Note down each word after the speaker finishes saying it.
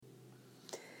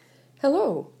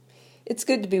Hello. It's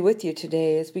good to be with you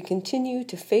today as we continue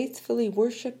to faithfully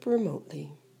worship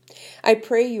remotely. I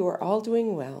pray you are all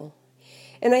doing well,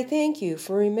 and I thank you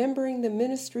for remembering the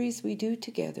ministries we do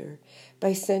together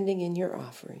by sending in your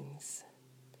offerings.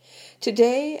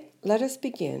 Today, let us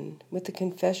begin with the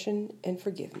confession and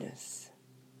forgiveness.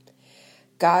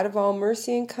 God of all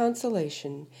mercy and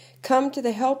consolation, come to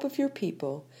the help of your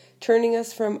people, turning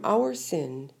us from our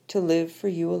sin to live for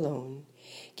you alone.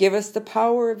 Give us the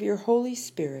power of your Holy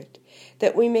Spirit,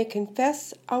 that we may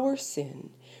confess our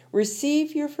sin,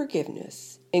 receive your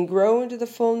forgiveness, and grow into the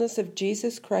fullness of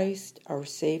Jesus Christ, our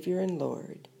Savior and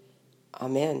Lord.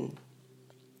 Amen.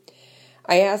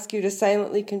 I ask you to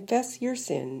silently confess your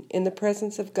sin in the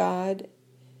presence of God.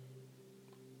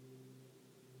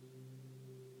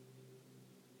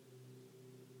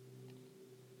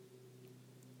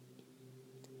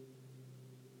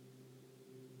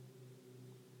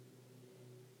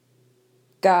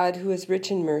 God, who is rich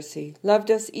in mercy,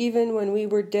 loved us even when we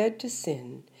were dead to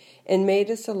sin, and made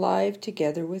us alive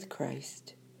together with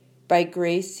Christ. By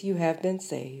grace you have been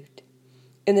saved.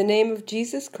 In the name of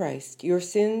Jesus Christ, your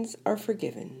sins are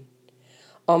forgiven.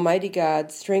 Almighty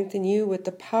God, strengthen you with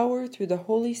the power through the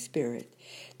Holy Spirit,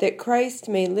 that Christ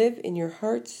may live in your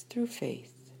hearts through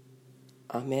faith.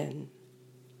 Amen.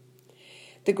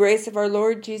 The grace of our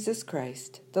Lord Jesus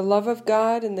Christ, the love of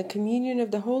God, and the communion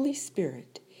of the Holy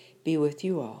Spirit be with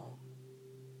you all.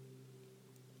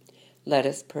 Let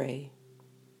us pray.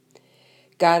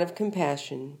 God of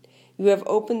compassion, you have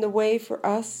opened the way for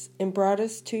us and brought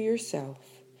us to yourself.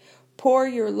 Pour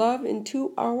your love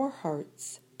into our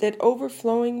hearts, that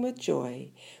overflowing with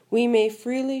joy, we may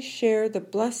freely share the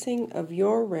blessing of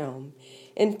your realm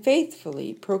and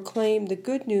faithfully proclaim the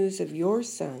good news of your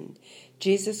Son,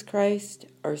 Jesus Christ,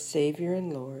 our Savior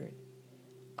and Lord.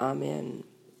 Amen.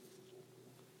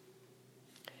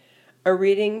 A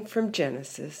reading from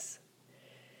Genesis.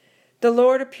 The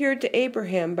Lord appeared to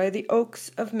Abraham by the oaks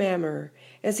of Mamre,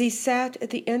 as he sat at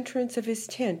the entrance of his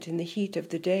tent in the heat of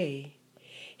the day.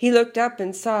 He looked up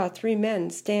and saw 3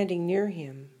 men standing near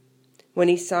him. When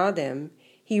he saw them,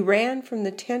 he ran from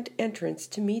the tent entrance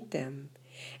to meet them,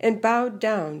 and bowed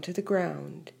down to the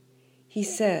ground. He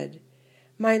said,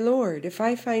 "My Lord, if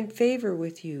I find favor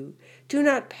with you, do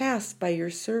not pass by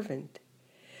your servant.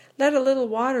 Let a little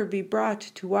water be brought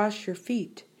to wash your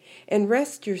feet, and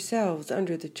rest yourselves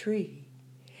under the tree.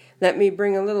 Let me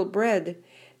bring a little bread,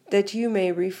 that you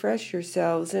may refresh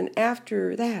yourselves, and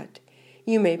after that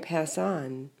you may pass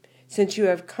on, since you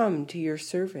have come to your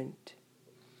servant."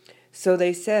 So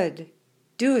they said,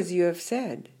 "Do as you have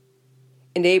said."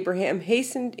 And Abraham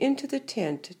hastened into the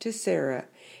tent to Sarah,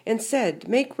 and said,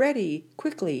 "Make ready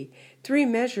quickly 3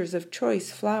 measures of choice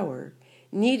flour,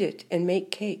 knead it and make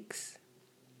cakes."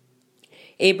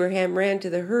 Abraham ran to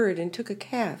the herd and took a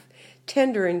calf,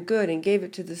 tender and good, and gave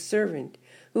it to the servant,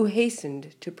 who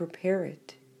hastened to prepare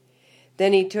it.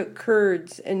 Then he took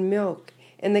curds and milk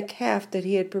and the calf that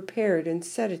he had prepared and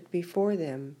set it before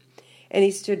them, and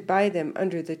he stood by them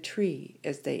under the tree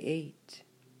as they ate.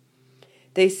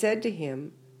 They said to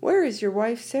him, "Where is your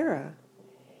wife Sarah?"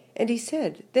 And he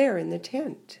said, "There in the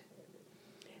tent."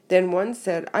 Then one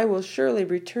said, "I will surely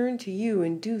return to you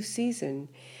in due season,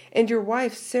 and your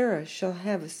wife Sarah shall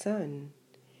have a son."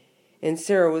 And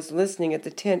Sarah was listening at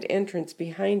the tent entrance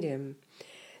behind him.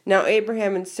 Now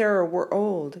Abraham and Sarah were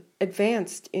old,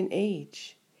 advanced in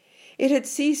age. It had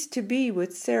ceased to be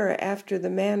with Sarah after the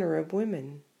manner of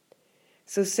women.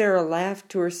 So Sarah laughed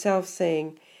to herself,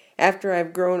 saying, "After I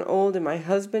have grown old and my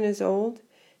husband is old,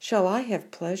 shall I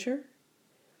have pleasure?"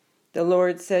 The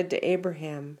Lord said to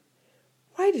Abraham,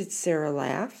 "Why did Sarah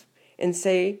laugh and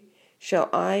say, 'Shall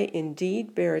I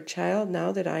indeed bear a child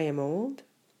now that I am old?'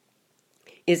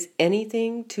 Is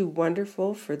anything too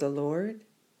wonderful for the Lord?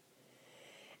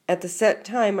 At the set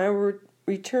time I will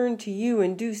return to you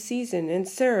in due season, and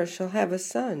Sarah shall have a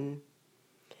son."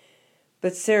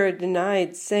 But Sarah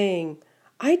denied, saying,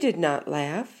 "I did not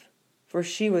laugh," for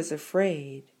she was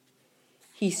afraid.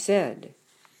 He said,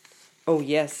 "Oh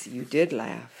yes, you did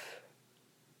laugh."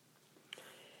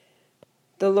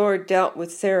 The Lord dealt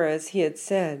with Sarah as he had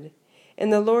said,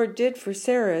 and the Lord did for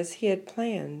Sarah as he had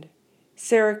planned.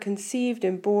 Sarah conceived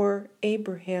and bore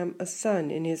Abraham a son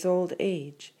in his old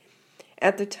age,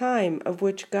 at the time of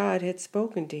which God had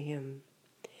spoken to him.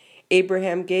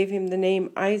 Abraham gave him the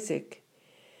name Isaac,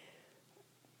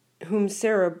 whom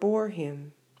Sarah bore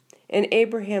him. And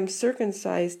Abraham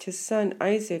circumcised his son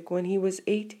Isaac when he was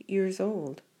 8 years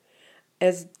old,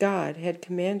 as God had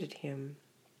commanded him.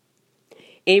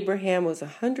 Abraham was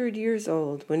 100 years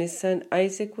old when his son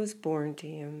Isaac was born to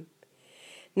him.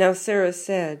 Now Sarah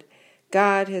said,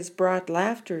 "God has brought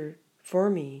laughter for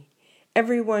me,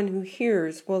 Everyone who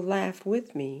hears will laugh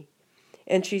with me."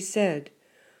 And she said,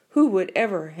 "Who would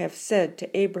ever have said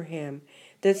to Abraham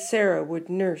that Sarah would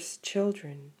nurse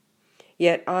children?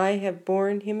 Yet I have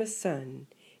borne him a son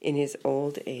in his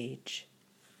old age."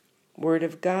 Word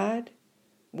of God,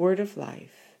 word of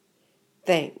life.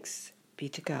 Thanks be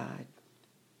to God.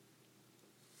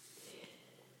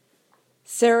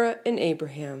 Sarah and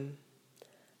Abraham,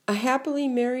 a happily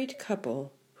married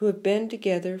couple who have been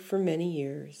together for many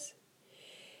years.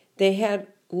 They had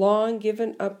long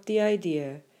given up the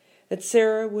idea that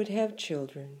Sarah would have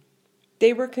children.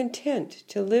 They were content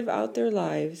to live out their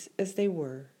lives as they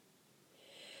were.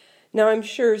 Now I'm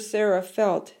sure Sarah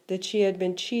felt that she had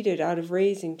been cheated out of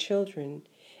raising children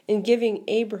and giving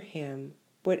Abraham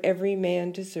what every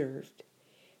man deserved,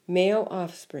 male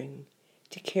offspring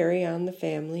to carry on the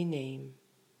family name.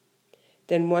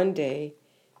 Then one day,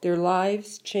 their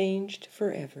lives changed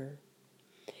forever.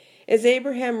 As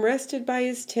Abraham rested by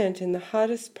his tent in the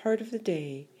hottest part of the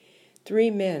day,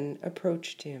 3 men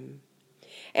approached him.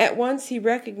 At once he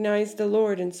recognized the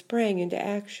Lord and sprang into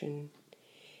action.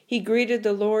 He greeted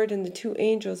the Lord and the 2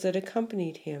 angels that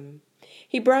accompanied him.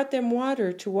 He brought them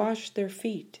water to wash their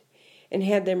feet and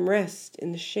had them rest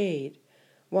in the shade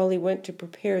while he went to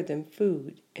prepare them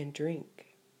food and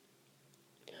drink.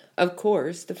 Of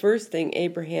course, the first thing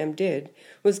Abraham did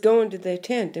was go into the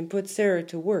tent and put Sarah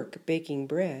to work baking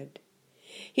bread.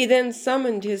 He then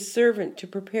summoned his servant to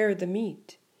prepare the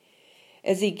meat,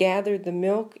 as he gathered the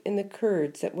milk and the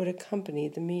curds that would accompany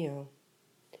the meal.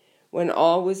 When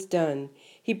all was done,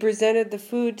 he presented the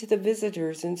food to the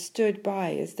visitors and stood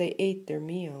by as they ate their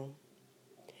meal.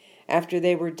 After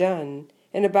they were done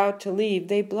and about to leave,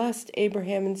 they blessed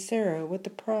Abraham and Sarah with the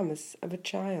promise of a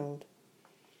child.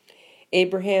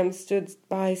 Abraham stood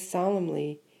by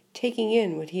solemnly, taking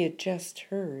in what he had just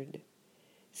heard.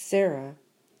 Sarah,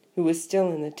 who was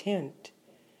still in the tent,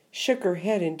 shook her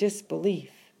head in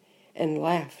disbelief and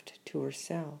laughed to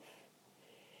herself.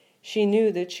 She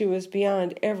knew that she was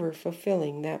beyond ever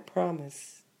fulfilling that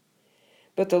promise.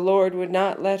 But the Lord would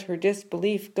not let her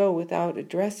disbelief go without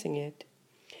addressing it.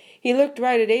 He looked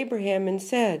right at Abraham and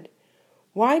said,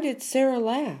 "Why did Sarah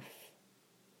laugh?"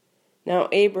 Now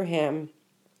Abraham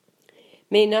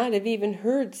may not have even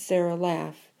heard Sarah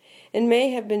laugh, and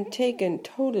may have been taken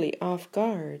totally off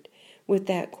guard with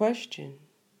that question.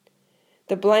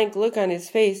 The blank look on his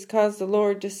face caused the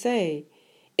Lord to say,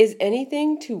 "Is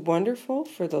anything too wonderful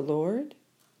for the Lord?"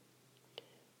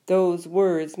 Those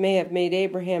words may have made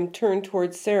Abraham turn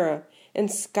toward Sarah and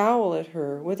scowl at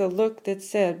her with a look that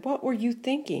said, "What were you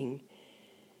thinking?"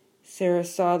 Sarah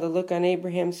saw the look on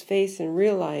Abraham's face and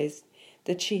realized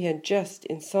that she had just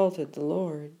insulted the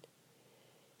Lord.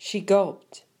 She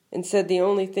gulped and said the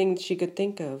only thing she could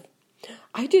think of,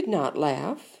 "I did not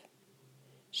laugh."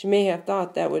 She may have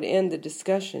thought that would end the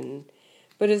discussion,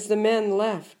 but as the men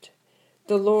left,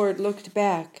 the Lord looked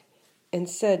back and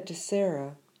said to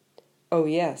Sarah, "Oh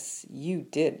yes, you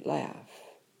did laugh.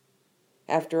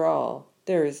 After all,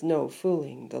 there is no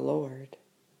fooling the Lord."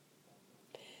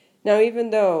 Now,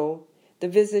 even though the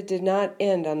visit did not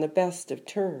end on the best of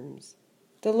terms,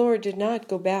 the Lord did not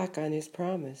go back on his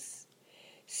promise.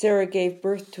 Sarah gave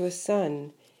birth to a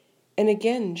son, and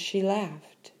again she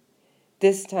laughed.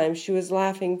 This time she was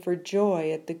laughing for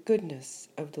joy at the goodness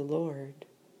of the Lord.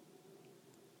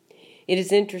 It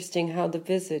is interesting how the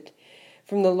visit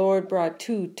from the Lord brought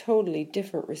 2 totally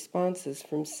different responses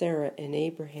from Sarah and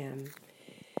Abraham.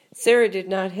 Abraham did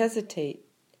not hesitate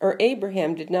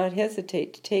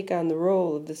to take on the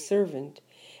role of the servant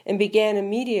and began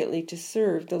immediately to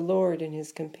serve the Lord and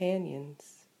his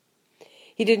companions.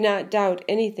 He did not doubt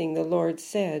anything the Lord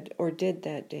said or did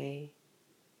that day.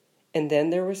 And then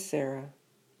there was Sarah.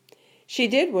 She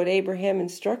did what Abraham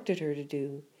instructed her to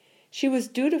do. She was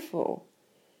dutiful.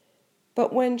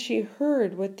 But when she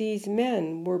heard what these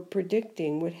men were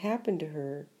predicting would happen to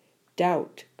her,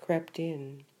 doubt crept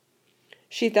in.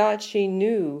 She thought she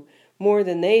knew more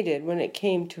than they did when it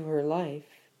came to her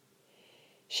life.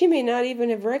 She may not even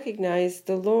have recognized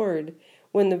the Lord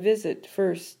when the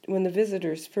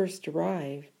visitors first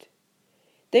arrived.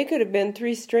 They could have been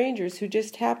 3 strangers who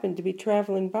just happened to be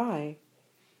traveling by.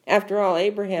 After all,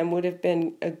 Abraham would have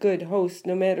been a good host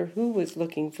no matter who was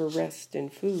looking for rest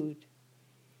and food.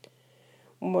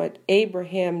 What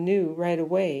Abraham knew right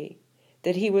away,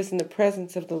 that he was in the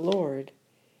presence of the Lord,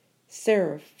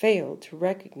 Sarah failed to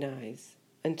recognize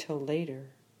until later.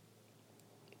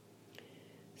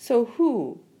 So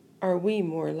who are we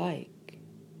more like,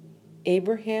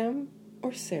 Abraham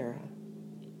or Sarah?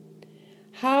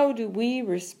 How do we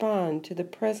respond to the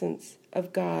presence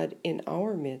of God in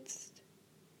our midst?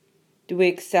 Do we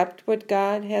accept what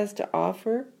God has to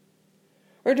offer,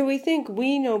 Or do we think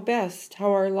we know best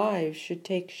how our lives should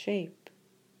take shape?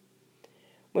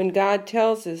 When God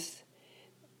tells us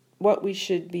what we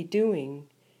should be doing,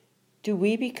 do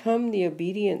we become the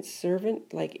obedient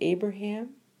servant like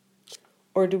Abraham?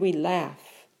 Or do we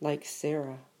laugh like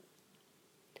Sarah?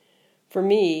 For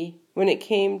me, when it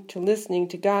came to listening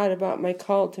to God about my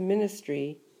call to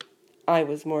ministry, I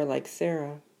was more like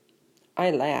Sarah.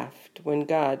 I laughed when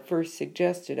God first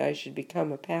suggested I should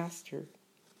become a pastor.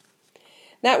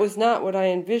 That was not what I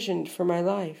envisioned for my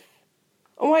life.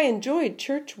 Oh, I enjoyed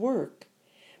church work,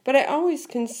 but I always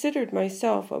considered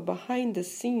myself a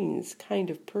behind-the-scenes kind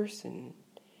of person,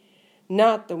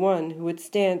 not the one who would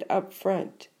stand up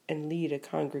front and lead a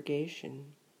congregation.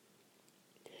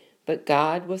 But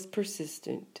God was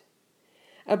persistent,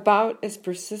 about as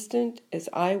persistent as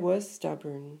I was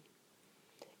stubborn.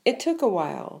 It took a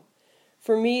while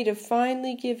for me to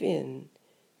finally give in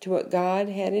to what God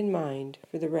had in mind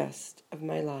for the rest of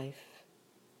my life.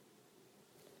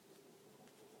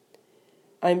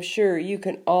 I'm sure you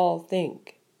can all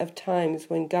think of times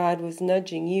when God was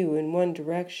nudging you in one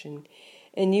direction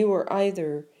and you were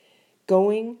either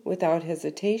going without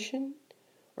hesitation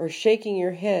or shaking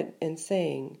your head and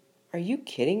saying, "Are you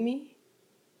kidding me?"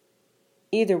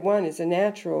 Either one is a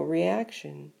natural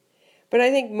reaction, but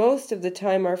I think most of the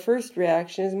time our first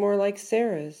reaction is more like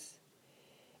Sarah's,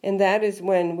 and that is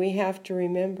when we have to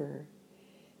remember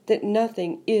that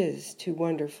nothing is too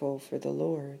wonderful for the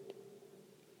Lord.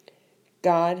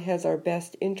 God has our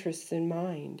best interests in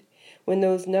mind when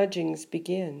those nudgings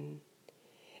begin.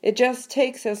 It just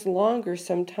takes us longer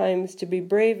sometimes to be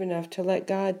brave enough to let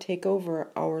God take over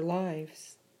our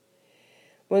lives.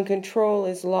 When control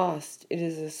is lost, it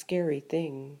is a scary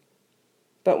thing.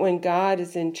 But when God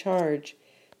is in charge,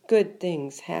 good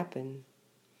things happen.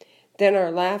 Then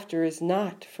our laughter is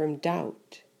not from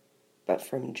doubt, but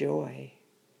from joy.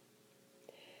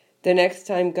 The next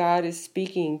time God is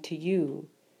speaking to you,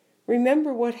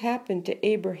 remember what happened to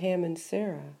Abraham and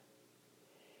Sarah.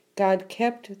 God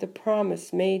kept the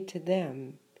promise made to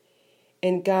them,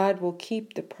 and God will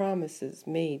keep the promises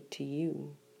made to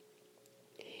you.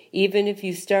 Even if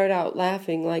you start out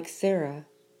laughing like Sarah,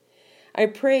 I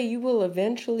pray you will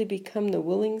eventually become the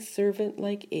willing servant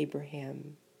like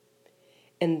Abraham,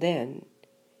 and then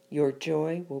your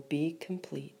joy will be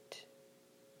complete.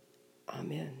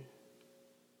 Amen.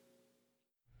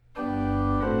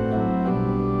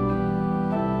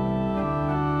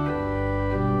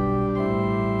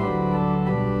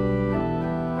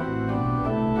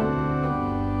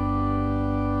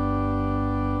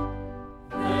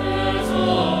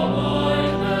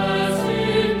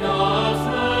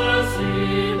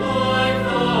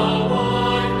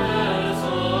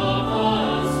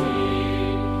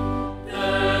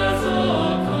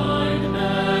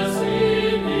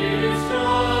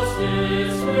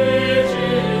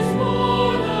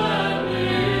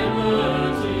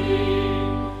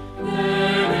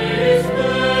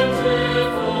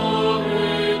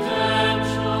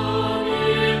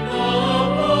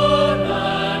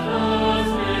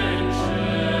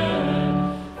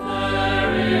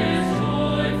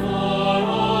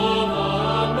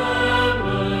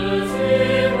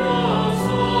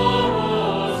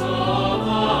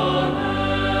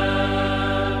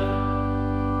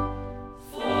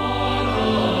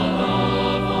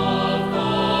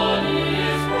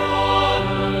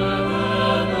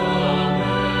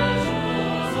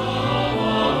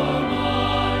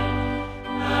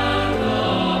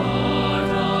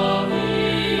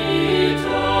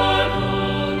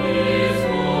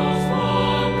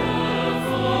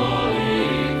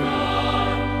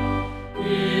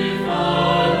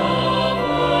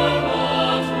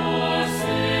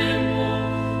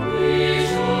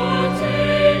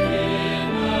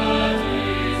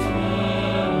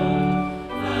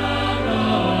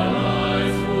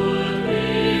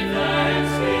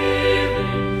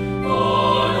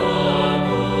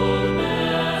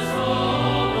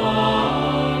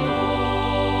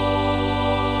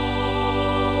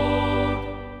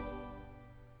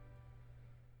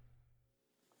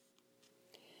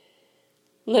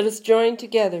 Let us join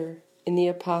together in the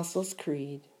Apostles'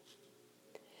 Creed.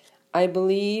 I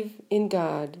believe in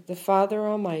God, the Father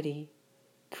Almighty,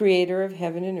 creator of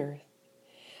heaven and earth.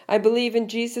 I believe in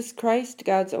Jesus Christ,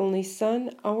 God's only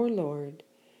Son, our Lord,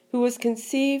 who was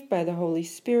conceived by the Holy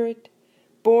Spirit,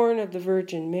 born of the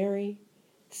Virgin Mary,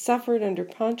 suffered under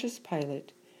Pontius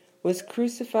Pilate, was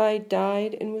crucified,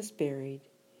 died, and was buried.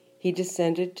 He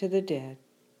descended to the dead.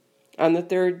 On the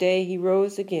third day he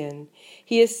rose again.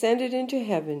 He ascended into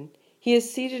heaven. He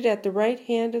is seated at the right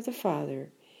hand of the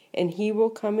Father, and he will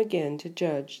come again to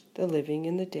judge the living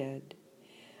and the dead.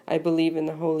 I believe in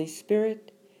the Holy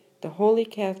Spirit, the Holy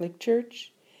Catholic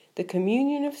Church, the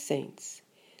communion of saints,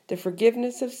 the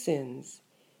forgiveness of sins,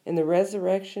 and the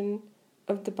resurrection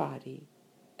of the body,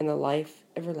 and the life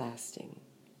everlasting.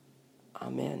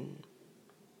 Amen.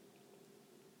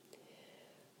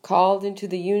 Called into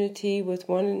the unity with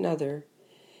one another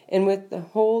and with the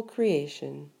whole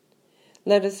creation,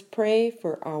 let us pray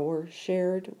for our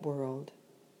shared world.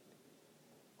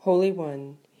 Holy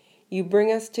One, you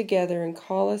bring us together and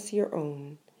call us your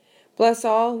own. Bless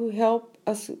all who help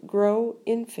us grow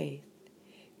in faith.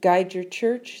 Guide your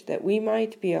church that we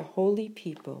might be a holy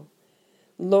people.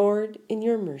 Lord, in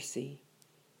your mercy,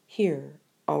 hear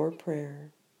our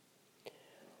prayer.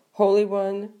 Holy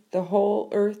One, the whole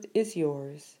earth is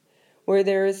yours. Where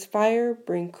there is fire,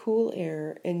 bring cool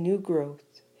air and new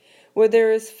growth. Where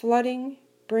there is flooding,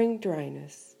 bring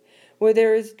dryness. Where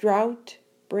there is drought,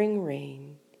 bring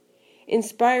rain.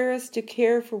 Inspire us to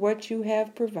care for what you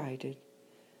have provided.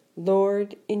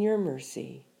 Lord, in your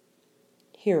mercy,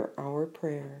 hear our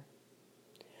prayer.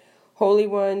 Holy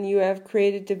One, you have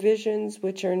created divisions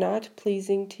which are not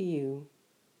pleasing to you.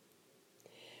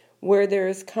 Where there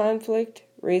is conflict,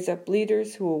 raise up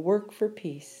leaders who will work for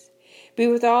peace. Be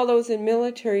with all those in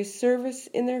military service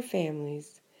in their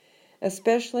families,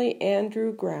 especially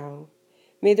Andrew Grau.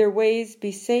 May their ways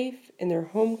be safe and their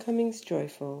homecomings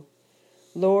joyful.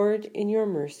 Lord, in your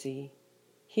mercy,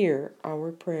 hear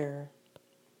our prayer.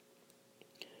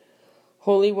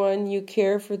 Holy One, you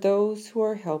care for those who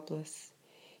are helpless.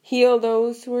 Heal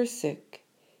those who are sick.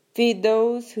 Feed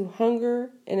those who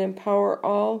hunger and empower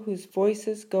all whose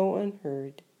voices go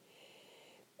unheard.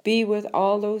 Be with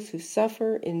all those who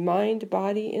suffer in mind,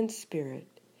 body, and spirit,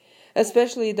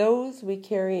 especially those we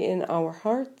carry in our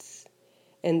hearts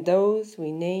and those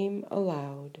we name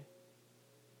aloud.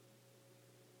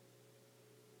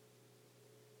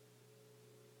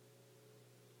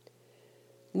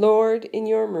 Lord, in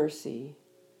your mercy,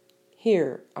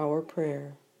 hear our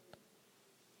prayer.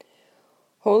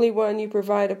 Holy One, you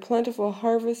provide a plentiful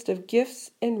harvest of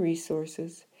gifts and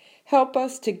resources. Help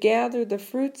us to gather the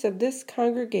fruits of this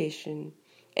congregation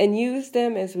and use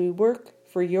them as we work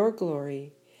for your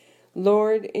glory.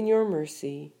 Lord, in your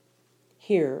mercy,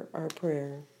 hear our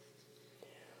prayer.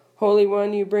 Holy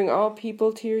One, you bring all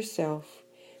people to yourself.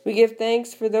 We give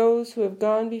thanks for those who have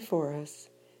gone before us.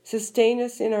 Sustain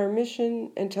us in our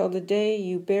mission until the day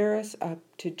you bear us up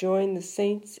to join the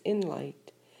saints in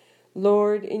light.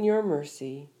 Lord, in your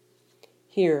mercy,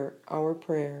 hear our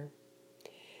prayer.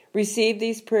 Receive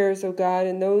these prayers, O God,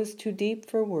 and those too deep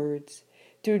for words,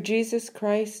 through Jesus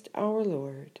Christ our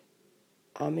Lord.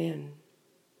 Amen.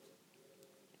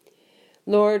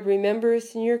 Lord, remember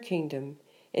us in your kingdom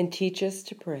and teach us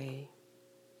to pray.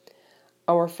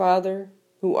 Our Father,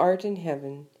 who art in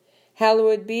heaven,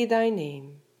 hallowed be thy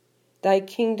name. Thy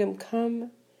kingdom come,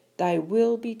 thy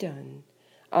will be done,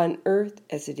 on earth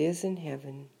as it is in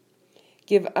heaven.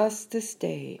 Give us this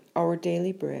day our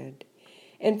daily bread,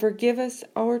 and forgive us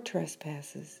our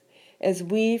trespasses, as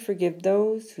we forgive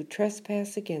those who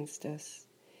trespass against us.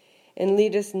 And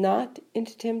lead us not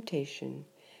into temptation,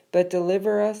 but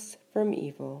deliver us from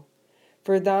evil.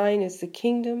 For thine is the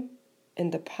kingdom,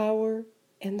 and the power,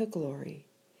 and the glory,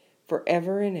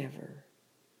 forever and ever.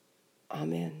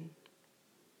 Amen.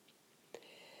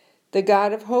 The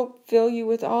God of hope fill you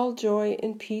with all joy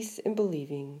and peace in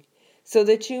believing, so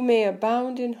that you may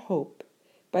abound in hope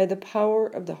by the power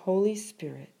of the Holy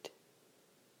Spirit.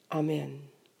 Amen.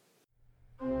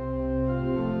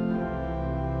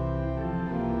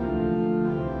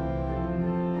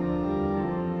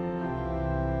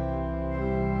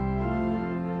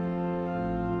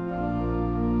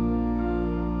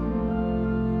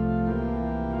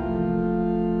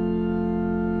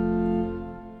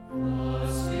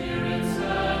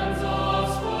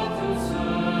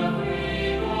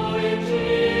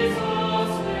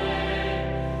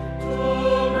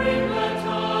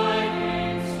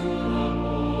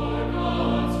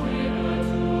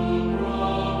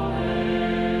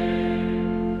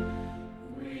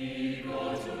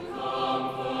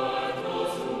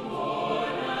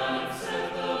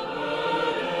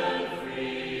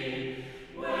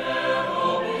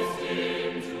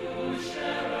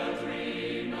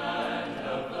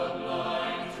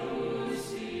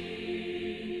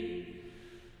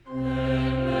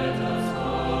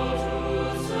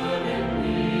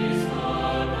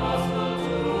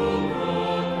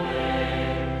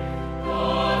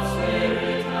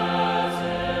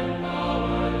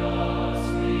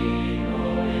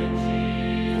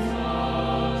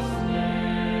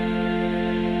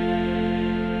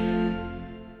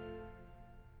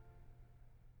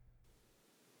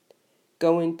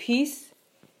 Go in peace.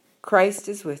 Christ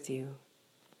is with you.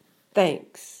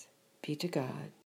 Thanks be to God.